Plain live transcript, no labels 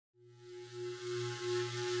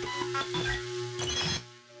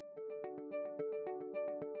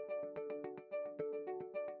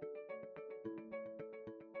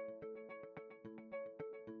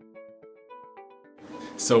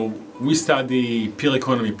So we study peer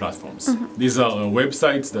economy platforms. These are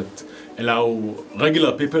websites that allow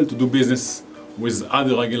regular people to do business with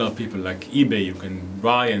other regular people, like eBay. You can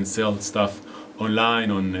buy and sell stuff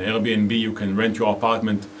online. On Airbnb, you can rent your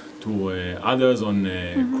apartment to others. On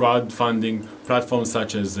crowdfunding platforms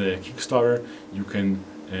such as Kickstarter, you can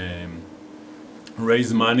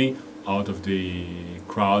raise money out of the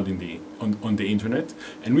crowd on the internet.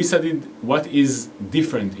 And we studied what is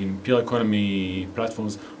different in peer economy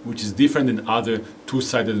platforms, which is different than other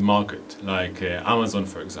two-sided market, like Amazon,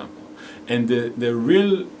 for example. And the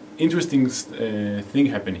real interesting thing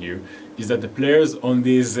happened here is that the players on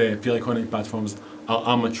these peer economy platforms are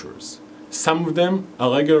amateurs. Some of them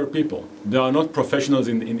are regular people. They are not professionals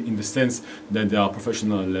in the sense that they are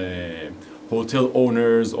professional hotel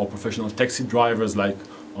owners or professional taxi drivers like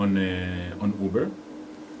on Uber.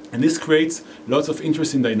 And this creates lots of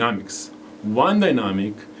interesting dynamics. One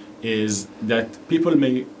dynamic is that people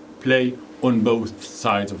may play on both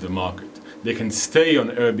sides of the market. They can stay on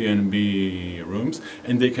Airbnb rooms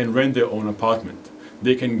and they can rent their own apartment.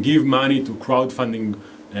 They can give money to crowdfunding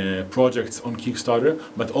projects on Kickstarter,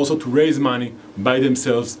 but also to raise money by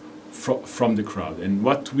themselves from the crowd. And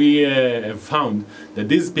what we have found that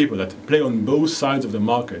these people that play on both sides of the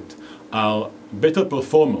market are better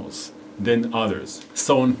performers than others.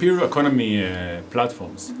 So on peer economy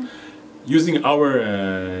platforms, using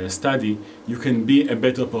our study, you can be a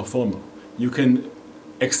better performer. You can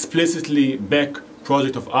explicitly back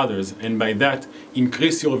project of others, and by that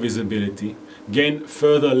increase your visibility, gain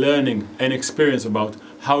further learning and experience about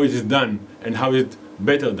how it is done and how it is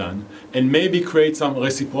better done, and maybe create some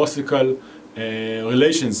reciprocal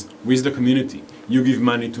relations with the community. You give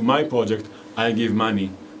money to my project, I give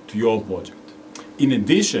money to your project. In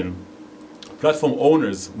addition, platform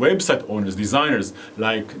owners, website owners, designers,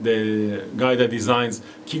 like the guy that designs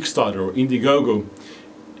Kickstarter or Indiegogo,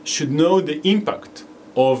 should know the impact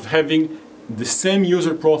of having the same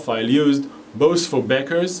user profile used both for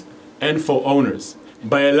backers and for owners.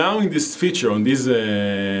 By allowing this feature on these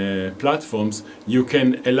platforms, you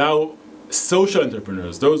can allow social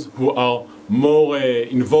entrepreneurs, those who are more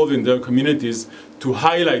involved in their communities, to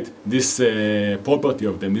highlight this property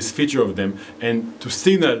of them, this feature of them, and to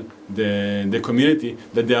signal the community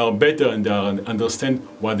that they are better and they understand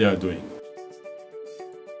what they are doing.